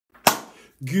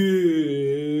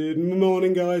Good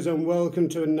morning, guys, and welcome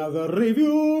to another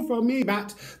review from me,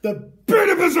 Matt, the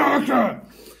Beard Berserker.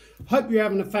 Hope you're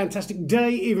having a fantastic day,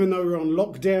 even though we're on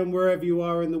lockdown wherever you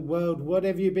are in the world.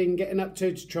 Whatever you've been getting up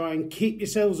to try and keep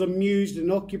yourselves amused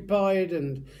and occupied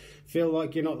and feel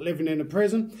like you're not living in a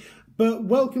prison. But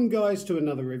welcome, guys, to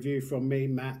another review from me,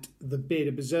 Matt, the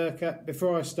Bearded Berserker.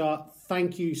 Before I start,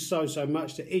 thank you so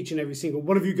much to each and every single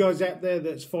one of you guys out there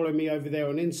that's following me over there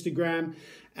on Instagram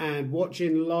and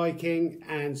watching, liking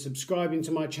and subscribing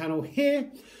to my channel here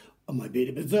on my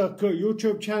Bearded Berserker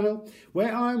YouTube channel,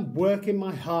 where I'm working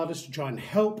my hardest to try and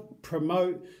help,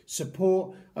 promote,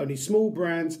 support only small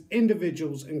brands,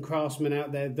 individuals and craftsmen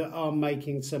out there that are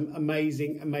making some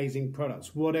amazing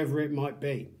products, whatever it might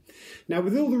be. Now,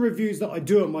 with all the reviews that I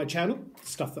do on my channel,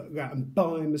 stuff that I go out and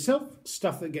buy myself,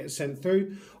 stuff that gets sent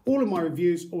through, all of my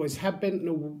reviews always have been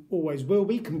and always will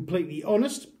be completely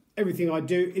honest. Everything I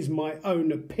do is my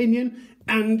own opinion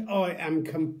and I am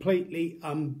completely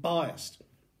unbiased.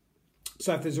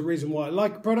 So if there's a reason why I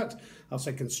like a product, I'll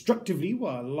say constructively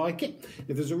why I like it.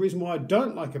 If there's a reason why I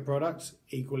don't like a product,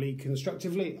 equally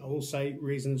constructively, I will say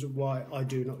reasons why I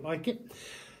do not like it.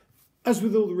 As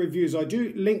with all the reviews I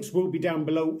do, links will be down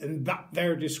below in that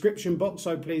there description box,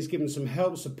 so please give them some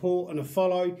help, support and a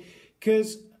follow,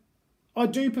 because I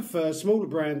do prefer smaller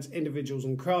brands, individuals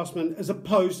and craftsmen, as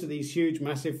opposed to these huge,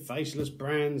 massive, faceless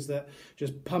brands that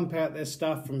just pump out their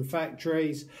stuff from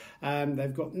factories.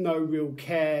 They've got no real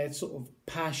care, sort of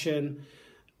passion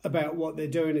about what they're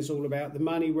doing. It's all about the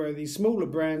money, where these smaller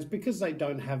brands, because they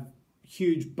don't have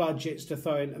huge budgets to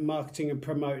throw into marketing and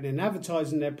promoting and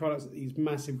advertising their products that these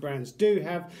massive brands do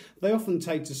have, they often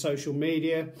take to social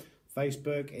media,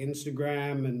 Facebook,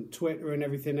 Instagram and Twitter and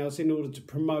everything else in order to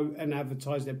promote and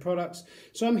advertise their products.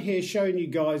 So I'm here showing you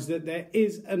guys that there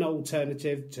is an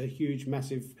alternative to huge,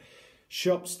 massive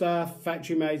shop stuff,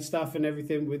 factory made stuff and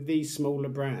everything with these smaller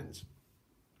brands.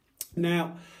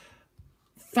 Now,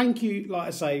 thank you, like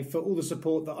I say, for all the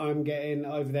support that I'm getting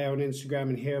over there on Instagram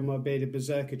and here on my Bearded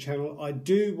Berserker channel. I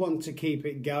do want to keep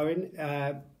it going.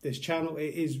 This channel,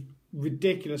 it is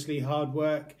ridiculously hard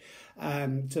work,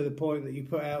 to the point that you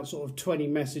put out sort of 20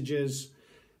 messages,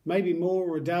 maybe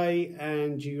more a day,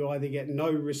 and you either get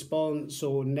no response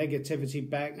or negativity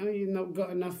back. Oh, you've not got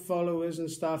enough followers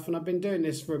and stuff. And I've been doing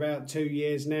this for about 2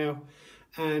 years now,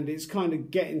 and it's kind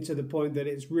of getting to the point that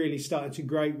it's really starting to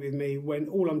grate with me when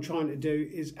all I'm trying to do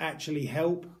is actually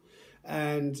help.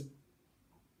 And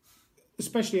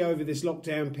especially over this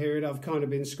lockdown period, I've kind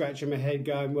of been scratching my head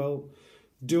going, well,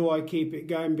 do I keep it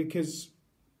going? Because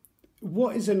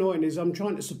what is annoying is I'm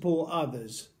trying to support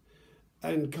others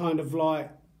and kind of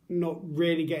like not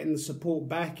really getting the support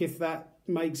back, if that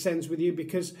makes sense with you,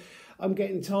 because I'm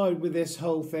getting tired with this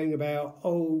whole thing about,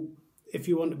 oh, if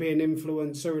you want to be an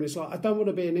influencer, and it's like, I don't want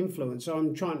to be an influencer,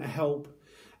 I'm trying to help.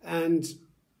 And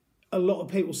a lot of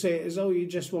people see it as, oh, you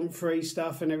just want free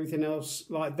stuff and everything else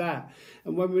like that.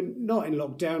 And when we're not in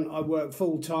lockdown, I work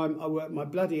full time, I work my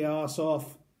bloody arse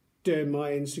off doing my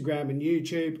Instagram and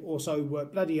YouTube, also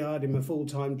work bloody hard in my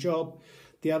full-time job.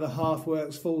 The other half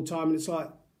works full-time, and it's like,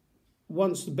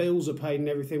 once the bills are paid and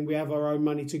everything, we have our own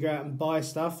money to go out and buy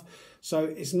stuff. So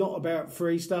it's not about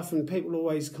free stuff, and people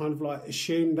always kind of like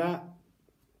assume that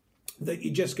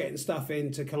you're just getting stuff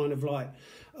in to kind of like,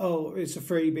 oh, it's a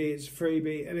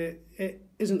freebie, and it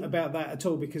isn't about that at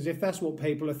all, because if that's what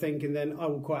people are thinking, then I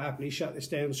will quite happily shut this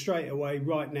down straight away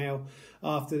right now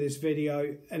after this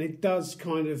video. And it does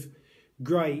kind of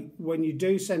grate when you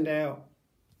do send out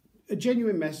a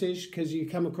genuine message, because you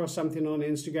come across something on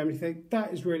Instagram and you think,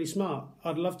 that is really smart,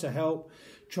 I'd love to help,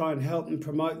 try and help and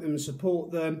promote them and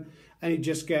support them, and you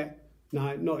just get,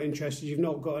 no, not interested, you've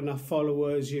not got enough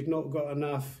followers, you've not got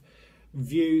enough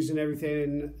views and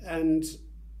everything. And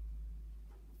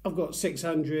I've got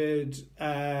 600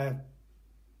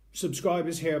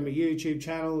 subscribers here on my YouTube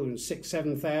channel and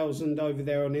 7,000 over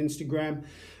there on Instagram.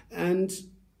 And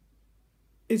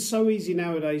it's so easy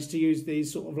nowadays to use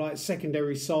these sort of like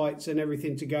secondary sites and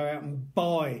everything to go out and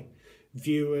buy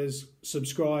viewers,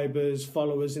 subscribers,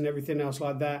 followers and everything else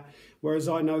like that. Whereas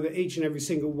I know that each and every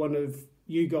single one of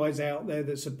you guys out there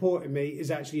that's supporting me is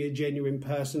actually a genuine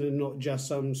person and not just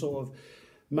some sort of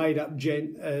made up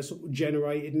sort of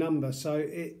generated number. So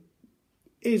it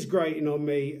is grating on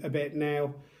me a bit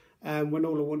now, when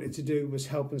all I wanted to do was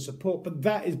help and support. But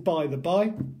that is by the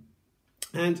by.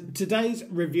 And today's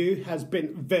review has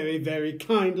been very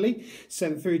kindly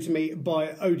sent through to me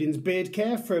by Odins Beard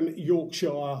Care from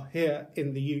Yorkshire here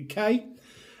in the UK.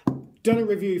 Done a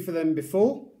review for them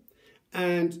before,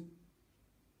 and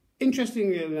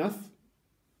interestingly enough,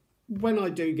 when I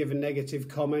do give a negative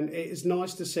comment, it is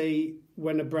nice to see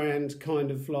when a brand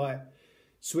kind of like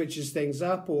switches things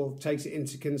up or takes it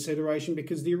into consideration,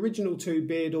 because the original 2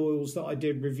 beard oils that I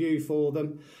did review for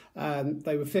them,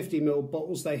 they were 50ml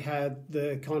bottles. They had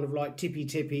the kind of like tippy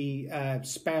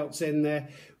spouts in there,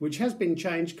 which has been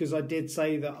changed because I did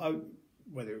say that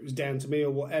whether it was down to me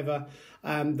or whatever,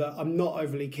 that I'm not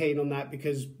overly keen on that,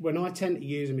 because when I tend to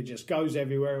use them, it just goes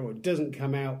everywhere or it doesn't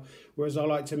come out. Whereas I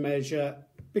like to measure,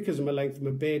 because of my length of my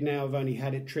beard now, I've only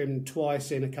had it trimmed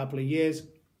twice in a couple of years.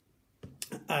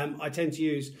 I tend to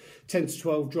use 10 to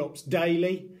 12 drops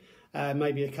daily,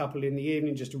 maybe a couple in the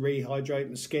evening just to rehydrate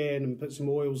my skin and put some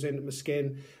oils into my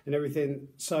skin and everything.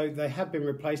 So they have been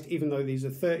replaced, even though these are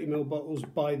 30ml bottles,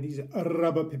 by these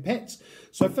rubber pipettes.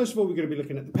 So first of all, we're going to be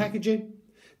looking at the packaging,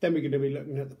 then we're going to be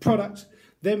looking at the product,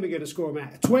 then we're going to score them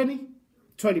out of 20.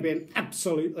 20 being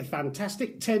absolutely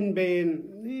fantastic, 10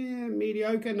 being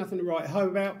mediocre, nothing to write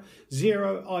home about,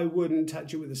 0, I wouldn't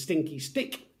touch it with a stinky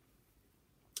stick.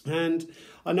 And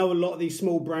I know a lot of these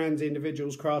small brands,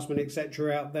 individuals, craftsmen,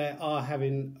 etc. out there are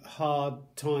having hard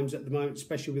times at the moment,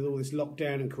 especially with all this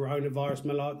lockdown and coronavirus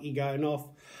malarkey going off.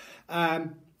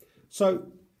 So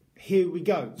here we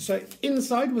go. So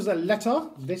inside was a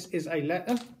letter. This is a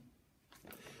letter.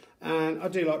 And I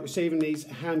do like receiving these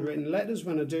handwritten letters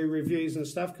when I do reviews and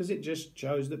stuff, because it just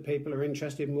shows that people are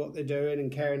interested in what they're doing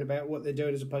and caring about what they're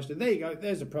doing, as opposed to, there you go,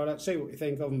 there's a product, see what you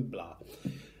think of, and blah.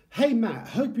 Hey Matt,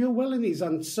 hope you're well in these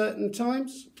uncertain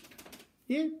times.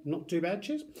 Yeah, not too bad,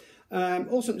 cheers.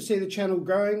 Awesome to see the channel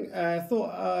growing.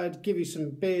 Thought I'd give you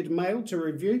some beard mail to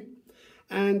review.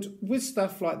 And with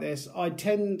stuff like this, I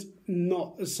tend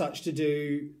not as such to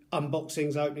do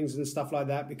unboxings, openings and stuff like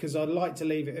that, because I'd like to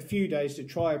leave it a few days to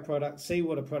try a product, see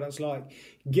what a product's like,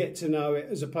 get to know it,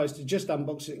 as opposed to just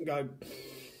unbox it and go,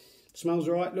 smells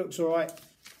all right, looks all right.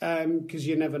 Because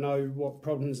you never know what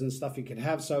problems and stuff you could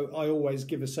have. So I always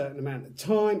give a certain amount of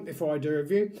time before I do a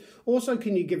review. Also,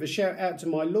 can you give a shout out to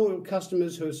my loyal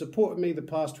customers who have supported me the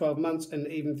past 12 months and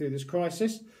even through this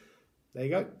crisis? There you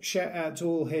go. Shout out to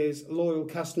all his loyal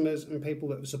customers and people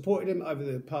that have supported him over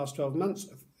the past 12 months,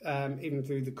 even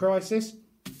through the crisis.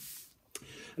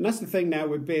 And that's the thing now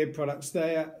with beard products.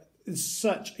 There is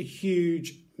such a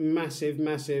huge, massive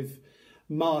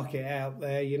market out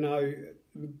there, you know,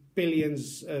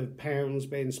 billions of pounds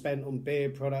being spent on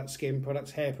beard products, skin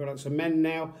products, hair products for men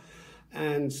now.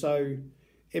 And so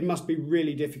it must be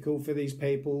really difficult for these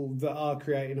people that are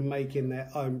creating and making their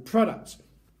own products.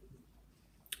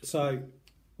 So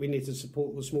we need to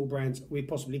support the small brands we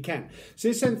possibly can. So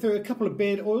they sent through a couple of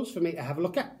beard oils for me to have a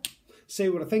look at, see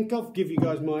what I think of, give you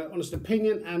guys my honest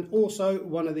opinion, and also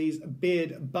one of these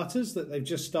beard butters that they've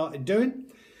just started doing.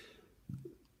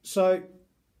 So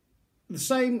the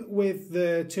same with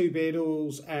the 2 beard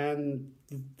oils and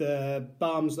the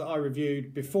balms that I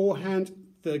reviewed beforehand.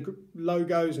 The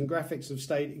logos and graphics have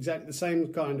stayed exactly the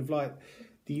same, kind of like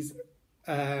these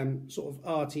sort of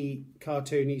arty,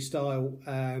 cartoony style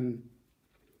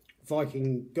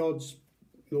Viking gods,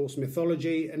 Norse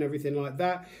mythology and everything like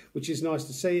that, which is nice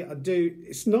to see.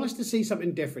 It's nice to see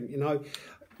something different, you know.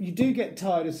 You do get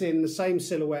tired of seeing the same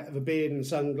silhouette of a beard and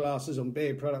sunglasses on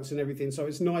beard products and everything. So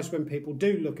it's nice when people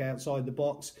do look outside the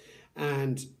box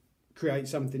and create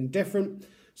something different.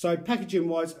 So packaging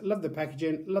wise, love the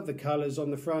packaging, love the colours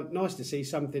on the front. Nice to see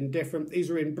something different.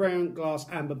 These are in brown glass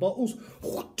amber bottles.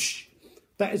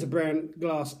 That is a brown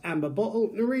glass amber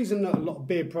bottle. The reason that a lot of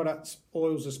beard products,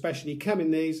 oils especially, come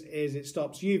in these is it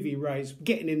stops UV rays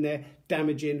getting in there,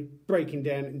 damaging, breaking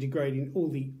down and degrading all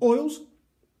the oils.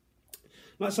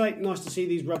 Like I say, nice to see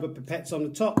these rubber pipettes on the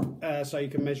top, so you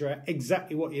can measure out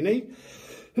exactly what you need.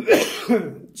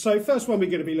 So first one we're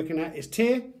going to be looking at is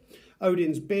Tear,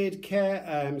 Odins Beard Care.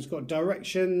 It's got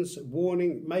directions,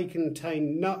 warning, may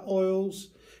contain nut oils,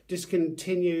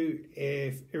 discontinue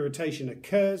if irritation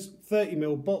occurs,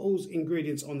 30ml bottles,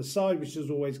 ingredients on the side, which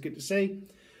is always good to see.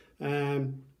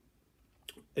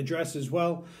 Address as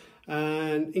well.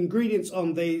 And ingredients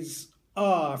on these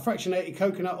are fractionated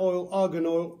coconut oil, argan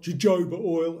oil, jojoba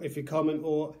oil if you're common,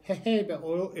 or jojoba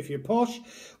oil if you're posh.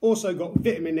 Also got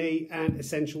vitamin E and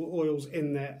essential oils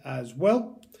in there as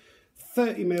well.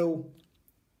 30ml.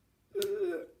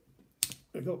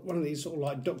 I've got one of these sort of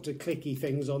like Dr. Clicky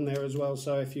things on there as well.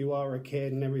 So if you are a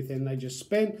kid and everything, they just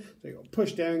spin. So you've got to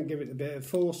push down, give it a bit of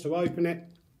force to open it.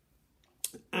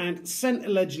 And scent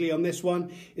allegedly on this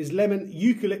one is lemon,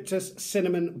 eucalyptus,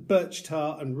 cinnamon, birch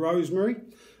tar and rosemary.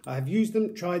 I have used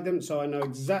them, tried them, so I know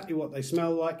exactly what they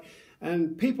smell like.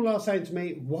 And people are saying to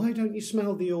me, why don't you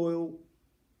smell the oil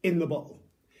in the bottle?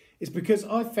 It's because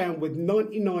I've found with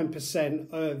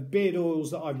 99% of beard oils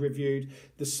that I've reviewed,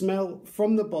 the smell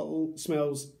from the bottle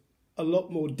smells a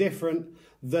lot more different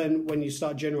than when you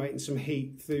start generating some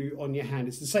heat through on your hand.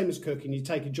 It's the same as cooking. You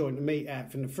take a joint of meat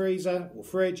out from the freezer or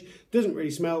fridge, doesn't really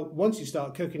smell. Once you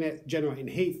start cooking it, generating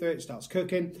heat through it, starts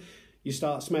cooking, you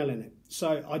start smelling it.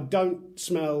 So I don't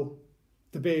smell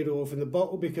the beard oil from the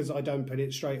bottle because I don't put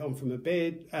it straight on from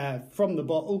the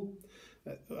bottle.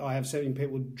 I have seen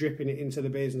people dripping it into the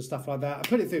beards and stuff like that. I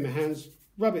put it through my hands,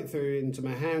 rub it through into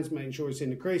my hands, making sure it's in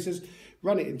the creases,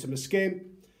 run it into my skin,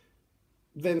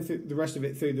 then the rest of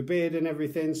it through the beard and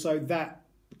everything. So that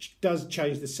does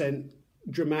change the scent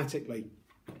dramatically.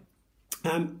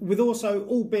 With also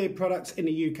all beard products in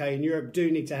the UK and Europe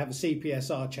do need to have a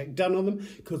CPSR check done on them,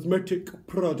 Cosmetic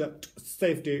Product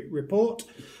Safety Report,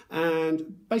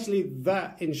 and basically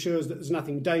that ensures that there's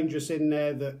nothing dangerous in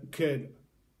there that could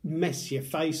mess your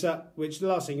face up, which the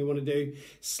last thing you want to do,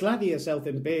 slather yourself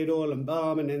in beard oil and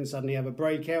balm and then suddenly have a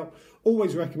breakout.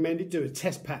 Always recommended do a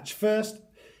test patch first,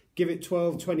 give it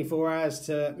 12-24 hours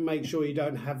to make sure you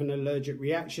don't have an allergic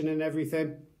reaction and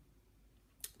everything.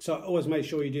 So always make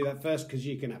sure you do that first, because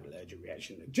you can have an allergic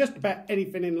reaction to just about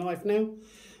anything in life now.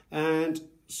 And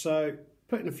so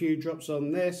putting a few drops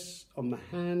on this, on my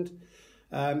hand,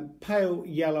 pale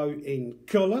yellow in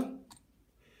colour.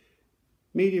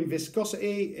 Medium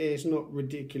viscosity, is not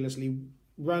ridiculously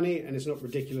runny and it's not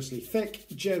ridiculously thick.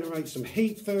 Generate some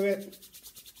heat through it.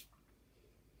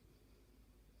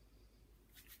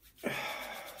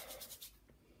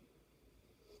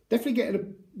 Definitely getting a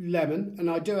lemon, and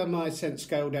I do have my scent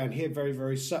scale down here, very,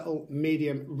 very subtle.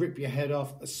 Medium, rip your head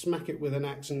off, smack it with an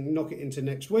axe and knock it into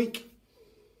next week.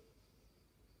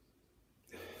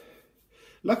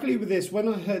 Luckily with this, when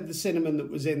I heard the cinnamon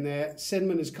that was in there,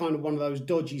 cinnamon is kind of one of those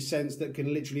dodgy scents that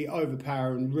can literally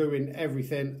overpower and ruin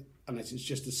everything, unless it's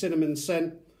just a cinnamon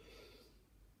scent.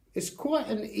 It's quite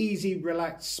an easy,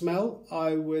 relaxed smell.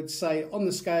 I would say on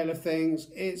the scale of things,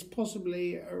 it's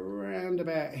possibly around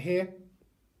about here.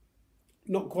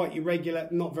 Not quite irregular,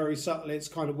 not very subtle. It's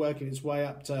kind of working its way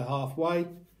up to halfway.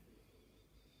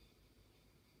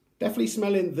 Definitely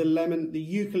smelling the lemon. The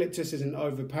eucalyptus isn't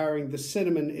overpowering. The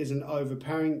cinnamon isn't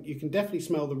overpowering. You can definitely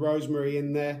smell the rosemary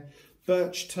in there.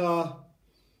 Birch tar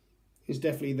is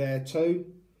definitely there too.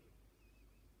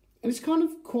 And it's kind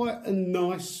of quite a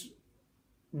nice,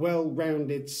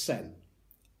 well-rounded scent.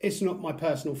 It's not my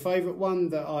personal favourite one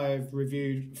that I've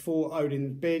reviewed for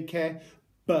Odins Beard Care,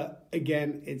 but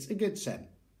again, it's a good scent.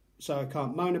 So I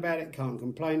can't moan about it, can't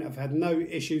complain. I've had no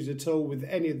issues at all with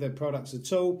any of the products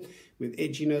at all, with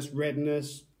itchiness,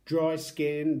 redness, dry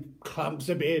skin, clumps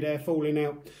of beard hair falling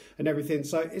out and everything.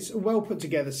 So it's a well put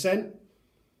together scent.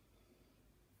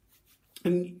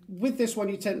 And with this one,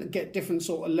 you tend to get different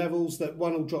sort of levels, that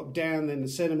one will drop down, then the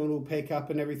cinnamon will pick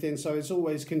up and everything. So it's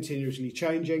always continuously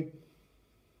changing.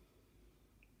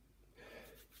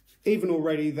 Even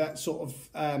already that sort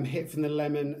of hit from the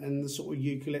lemon and the sort of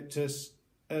eucalyptus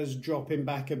as dropping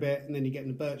back a bit, and then you're getting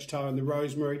the birch tar and the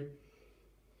rosemary.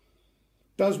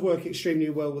 Does work extremely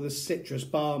well with a citrus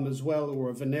balm as well, or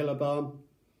a vanilla balm,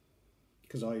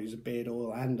 because I use a beard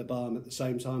oil and a balm at the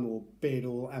same time, or beard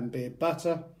oil and beard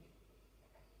butter.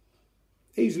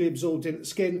 Easily absorbed into the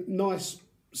skin, nice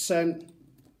scent.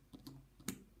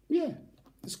 Yeah,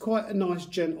 it's quite a nice,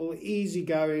 gentle, easy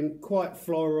going, quite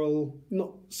floral,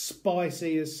 not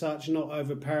spicy as such, not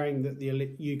overpowering that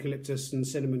the eucalyptus and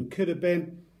cinnamon could have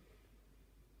been.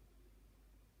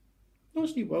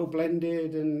 Nicely well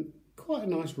blended and quite a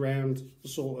nice round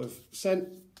sort of scent.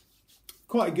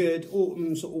 Quite a good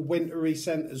autumn sort of wintry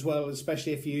scent as well,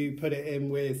 especially if you put it in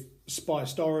with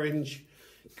spiced orange.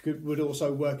 Would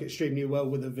also work extremely well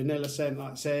with a vanilla scent,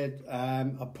 like I said.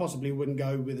 I possibly wouldn't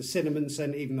go with a cinnamon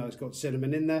scent, even though it's got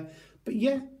cinnamon in there. But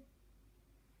yeah,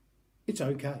 it's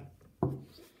okay.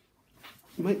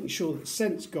 Making sure that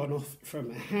scent's gone off from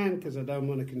my hand, because I don't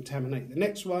want to contaminate the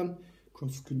next one.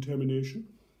 Cross-contamination.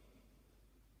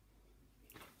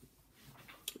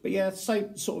 But yeah,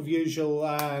 same sort of usual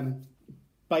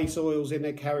base oils in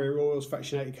there, carrier oils,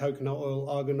 fractionated coconut oil,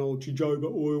 argan oil, jojoba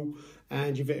oil,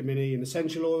 and your vitamin E and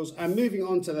essential oils. And moving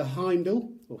on to the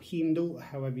Heindel, or Heindel,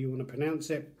 however you want to pronounce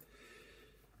it.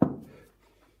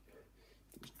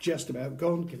 It's just about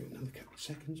gone. Give it another couple of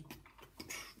seconds.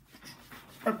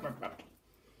 It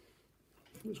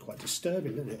was quite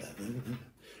disturbing, isn't it?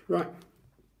 Right.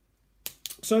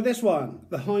 So this one,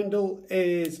 the Heindel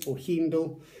is, or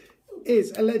Heindel,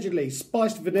 is allegedly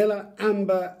spiced vanilla,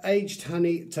 amber, aged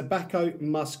honey, tobacco,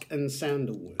 musk and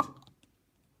sandalwood.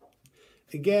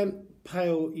 Again,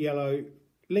 pale yellow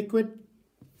liquid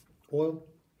oil.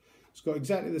 It's got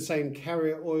exactly the same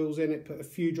carrier oils in it. Put a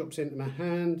few drops into my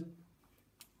hand.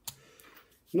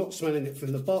 Not smelling it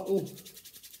from the bottle.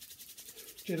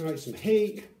 Generate some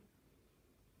heat.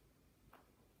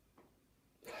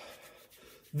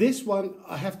 This one,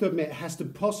 I have to admit, has to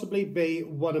possibly be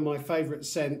one of my favourite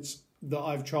scents that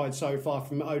I've tried so far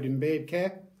from Odins Beard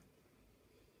Care.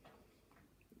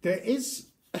 There is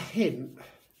a hint,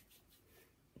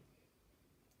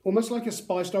 almost like a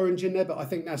spiced orange in there, but I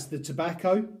think that's the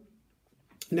tobacco.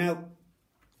 Now,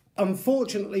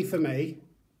 unfortunately for me,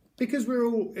 because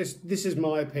this is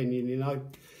my opinion, you know,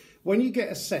 when you get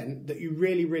a scent that you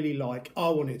really, really like, I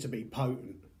want it to be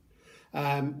potent.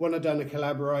 When I done a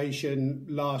collaboration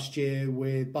last year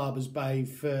with Barber's Bay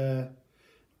for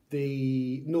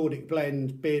the Nordic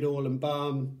blend beard oil and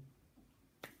balm,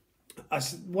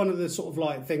 one of the sort of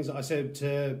like things that I said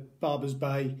to Barber's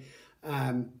Bay,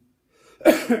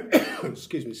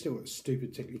 excuse me, still got a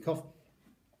stupid tickly cough,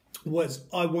 was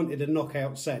I wanted a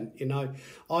knockout scent. You know,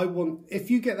 if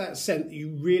you get that scent that you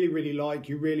really, really like,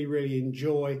 you really, really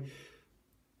enjoy,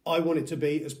 I want it to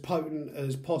be as potent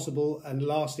as possible and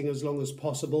lasting as long as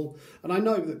possible. And I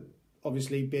know that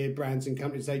obviously beard brands and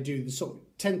companies, they do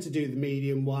tend to do the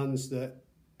medium ones, that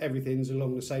everything's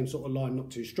along the same sort of line,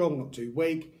 not too strong, not too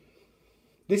weak.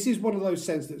 This is one of those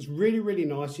scents that's really, really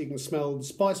nice. You can smell the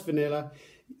spiced vanilla,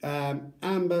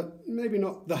 amber, maybe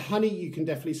not. The honey you can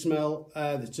definitely smell.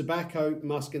 The tobacco,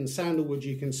 musk and sandalwood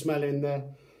you can smell in there.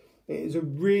 It is a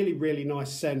really, really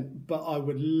nice scent, but I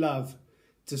would love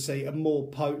to see a more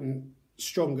potent,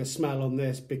 stronger smell on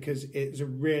this, because it's a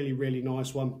really, really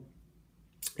nice one.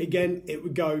 Again, it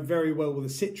would go very well with a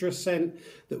citrus scent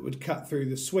that would cut through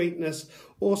the sweetness.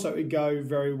 Also, it would go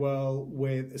very well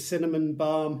with a cinnamon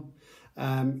balm.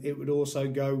 It would also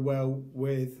go well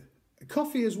with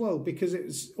coffee as well, because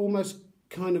it's almost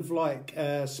kind of like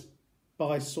a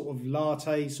spice sort of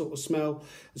latte sort of smell,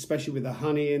 especially with the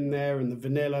honey in there and the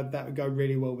vanilla. That would go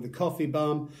really well with a coffee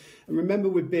balm. And remember,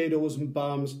 with beard oils and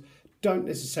balms, don't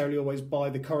necessarily always buy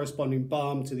the corresponding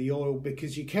balm to the oil,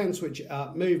 because you can switch it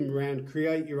up, move them around,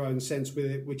 create your own scents with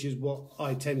it, which is what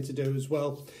I tend to do as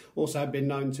well. Also, I've been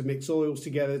known to mix oils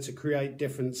together to create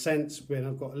different scents. When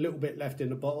I've got a little bit left in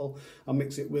the bottle, I'll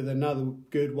mix it with another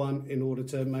good one in order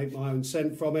to make my own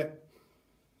scent from it.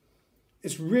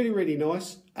 It's really, really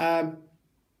nice.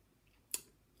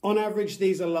 On average,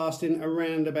 these are lasting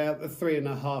around about the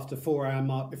 3.5 to 4 hour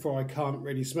mark before I can't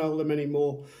really smell them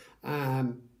anymore.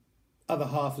 Other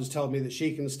half has told me that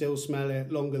she can still smell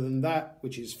it longer than that,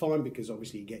 which is fine, because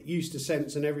obviously you get used to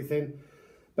scents and everything.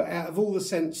 But out of all the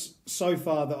scents so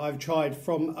far that I've tried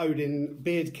from Odins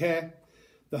Beard Care,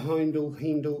 the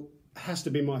Heindel has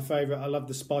to be my favourite. I love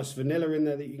the spiced vanilla in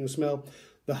there that you can smell,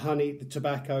 the honey, the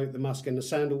tobacco, the musk and the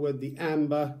sandalwood, the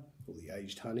amber, or the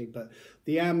aged honey, but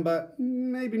the amber,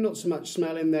 maybe not so much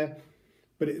smell in there,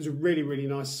 but it is a really, really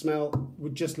nice smell.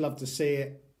 Would just love to see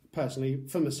it, personally,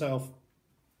 for myself,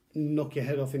 knock your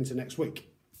head off into next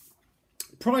week.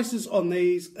 Prices on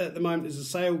these at the moment, there's a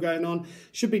sale going on,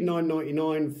 should be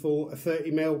 $9.99 for a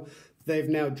 30ml. They've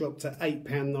now dropped to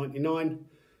 £8.99.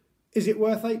 Is it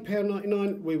worth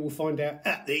 £8.99? We will find out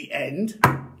at the end.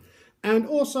 And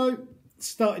also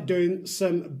started doing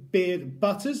some beard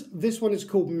butters. This one is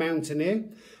called Mountaineer.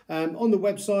 On the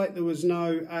website there was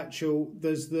no actual,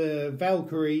 there's the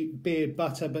Valkyrie beard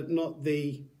butter, but not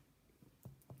the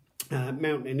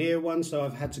Mountaineer one, so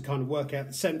I've had to kind of work out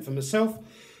the scent for myself.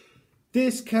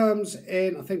 This comes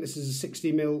in, I think this is a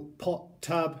 60ml pot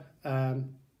tub.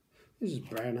 This is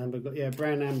brown amber, yeah,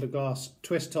 brown amber glass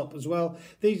twist top as well.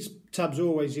 These tubs are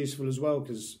always useful as well,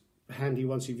 because handy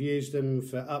once you've used them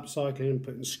for upcycling,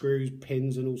 putting screws,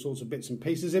 pins and all sorts of bits and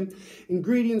pieces in.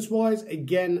 Ingredients wise,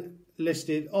 again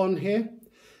listed on here.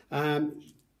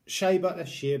 Shea butter,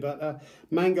 sheer butter,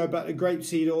 mango butter,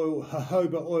 grapeseed oil,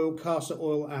 jojoba oil, castor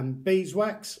oil and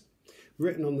beeswax.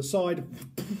 Written on the side,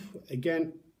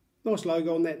 again, nice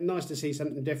logo on there. Nice to see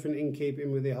something different in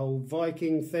keeping with the whole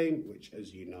Viking theme, which,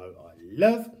 as you know, I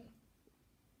love.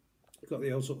 Got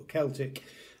the old sort of Celtic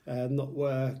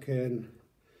knotwork and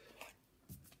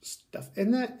stuff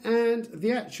in there. And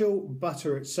the actual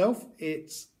butter itself,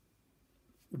 it's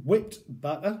whipped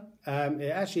butter.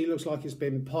 It actually looks like it's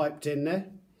been piped in there.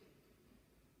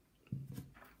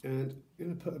 And I'm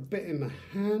going to put a bit in my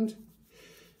hand.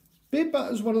 Beard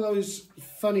butter is one of those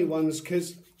funny ones,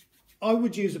 because I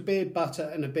would use a beard butter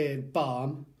and a beard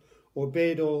balm, or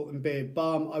beard oil and beard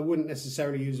balm. I wouldn't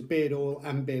necessarily use a beard oil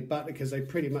and beard butter, because they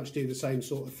pretty much do the same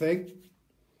sort of thing.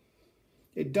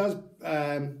 It does,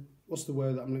 what's the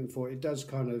word that I'm looking for? It does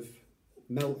kind of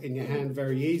melt in your hand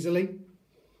very easily.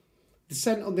 The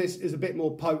scent on this is a bit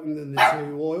more potent than the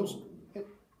two oils.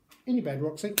 In your bed,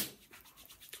 Roxy.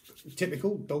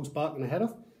 Typical, dog's barking their head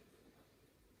off.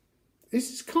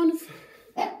 This is kind of,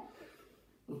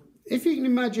 if you can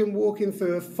imagine walking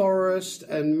through a forest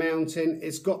and mountain,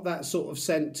 it's got that sort of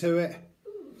scent to it.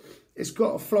 It's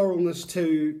got a floralness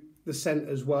to the scent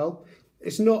as well.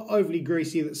 It's not overly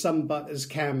greasy that some butters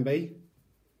can be.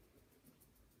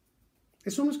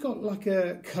 It's almost got like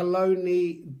a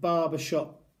cologne-y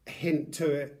barbershop hint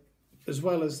to it, as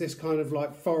well as this kind of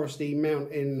like foresty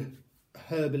mountain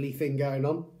herbally thing going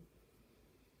on.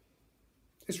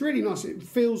 It's really nice. It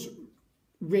feels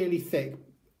really thick,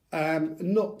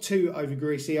 not too over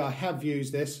greasy. I have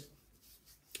used this.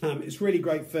 It's really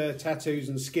great for tattoos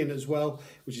and skin as well,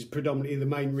 which is predominantly the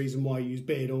main reason why I use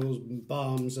beard oils and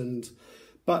balms and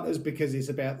butters, because it's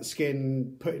about the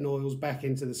skin, putting oils back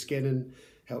into the skin and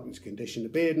helping to condition the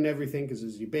beard and everything, because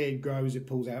as your beard grows, it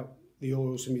pulls out the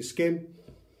oils from your skin.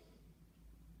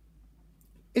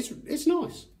 It's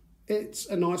nice. It's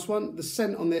a nice one. The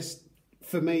scent on this,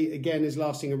 for me, again, is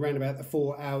lasting around about the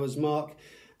 4 hours mark,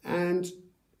 and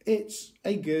it's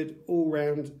a good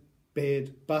all-round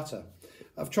beard butter.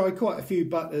 I've tried quite a few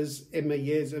butters in my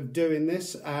years of doing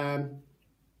this.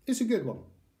 It's a good one.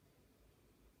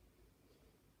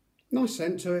 Nice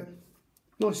scent to it.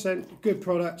 Nice scent, good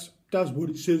product, does what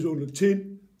it says on the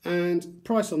tin. And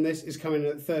price on this is coming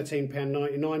at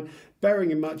 £13.99.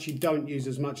 Bearing in mind you don't use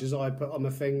as much as I put on my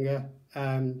finger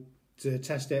to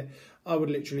test it. I would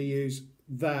literally use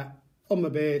that on my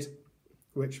beard,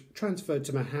 which transferred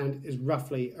to my hand is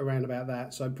roughly around about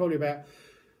that. So probably about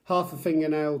half a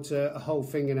fingernail to a whole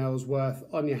fingernail's worth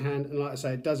on your hand. And like I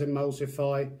say, it does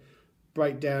emulsify,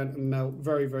 break down and melt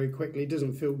very, very quickly. It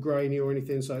doesn't feel grainy or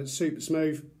anything, so it's super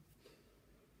smooth.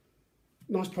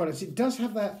 Nice product. It does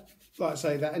have that, like I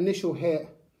say, that initial hit,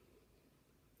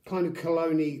 kind of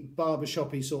cologne-y,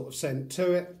 barbershop-y sort of scent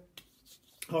to it.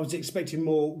 I was expecting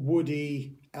more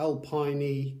woody,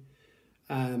 alpine-y,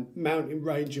 mountain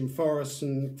range and forest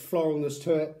and floralness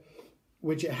to it,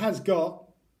 which it has got,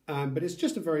 but it's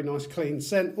just a very nice clean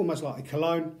scent, almost like a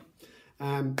cologne.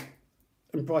 And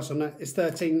price on that is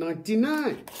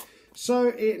 £13.99. So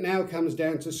it now comes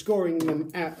down to scoring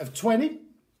them out of 20.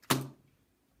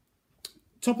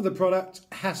 Top of the product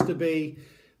has to be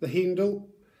the Hindle.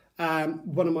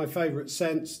 One of my favourite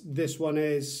scents. This one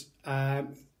is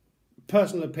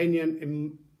personal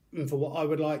opinion and for what I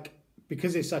would like,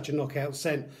 because it's such a knockout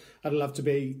scent. I'd love it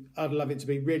to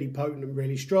be really potent and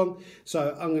really strong.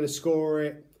 So I'm going to score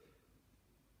it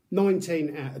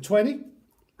 19 out of 20.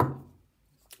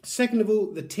 Second of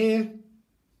all, the Tear.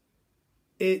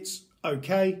 It's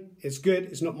okay. It's good.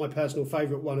 It's not my personal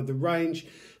favourite one of the range.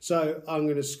 So I'm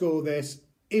going to score this,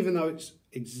 even though it's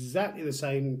exactly the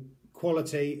same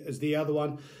quality as the other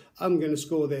one, I'm going to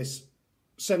score this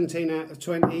 17 out of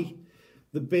 20.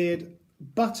 The Beard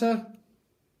Butter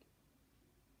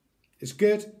is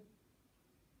good.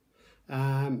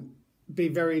 Be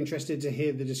very interested to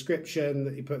hear the description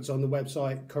that he puts on the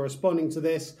website corresponding to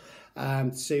this,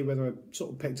 to see whether I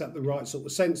sort of picked up the right sort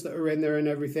of scents that are in there and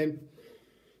everything.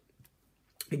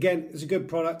 Again, it's a good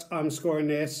product. I'm scoring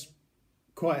this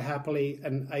quite happily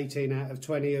an 18 out of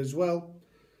 20 as well.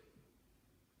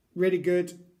 Really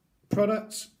good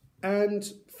product, and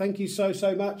thank you so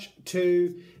much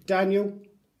to Darren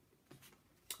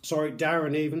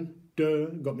even,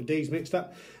 got my D's mixed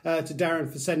up, to Darren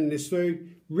for sending this through.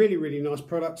 Really nice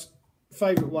product.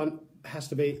 Favourite one has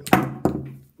to be,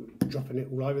 dropping it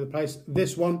all over the place,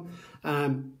 this one.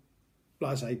 Like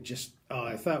I say,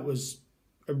 if that was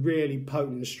a really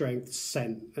potent strength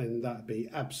scent, and that'd be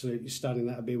absolutely stunning.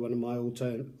 That'd be one of my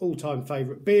all-time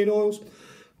favourite beard oils.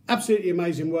 Absolutely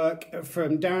amazing work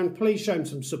from Darren. Please show him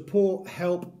some support,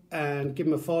 help, and give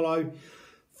him a follow.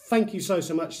 Thank you so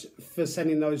much for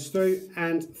sending those through,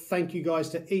 and thank you guys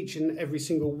to each and every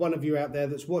single one of you out there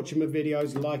that's watching my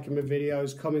videos, liking my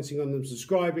videos, commenting on them,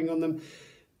 subscribing on them,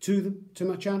 to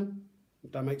my channel.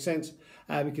 That makes sense,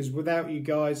 because without you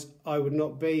guys I would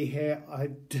not be here. I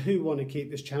do want to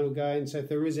keep this channel going, so if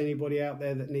there is anybody out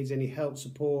there that needs any help,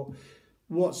 support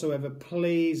whatsoever,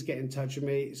 please get in touch with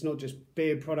me. It's not just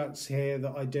beard products here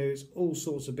that I do, it's all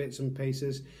sorts of bits and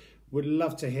pieces. Would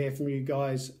love to hear from you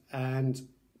guys, and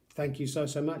thank you so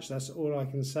much. That's all I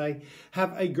can say.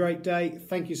 Have a great day.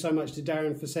 Thank you so much to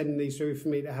Darren for sending these through for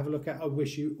me to have a look at. I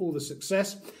wish you all the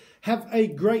success. Have a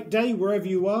great day wherever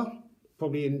you are.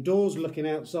 Probably indoors, looking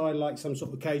outside like some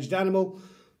sort of caged animal.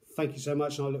 Thank you so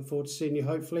much, and I look forward to seeing you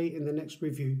hopefully in the next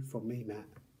review from me, Matt.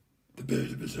 The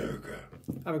Bearded Berserker.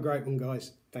 Have a great one,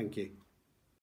 guys. Thank you.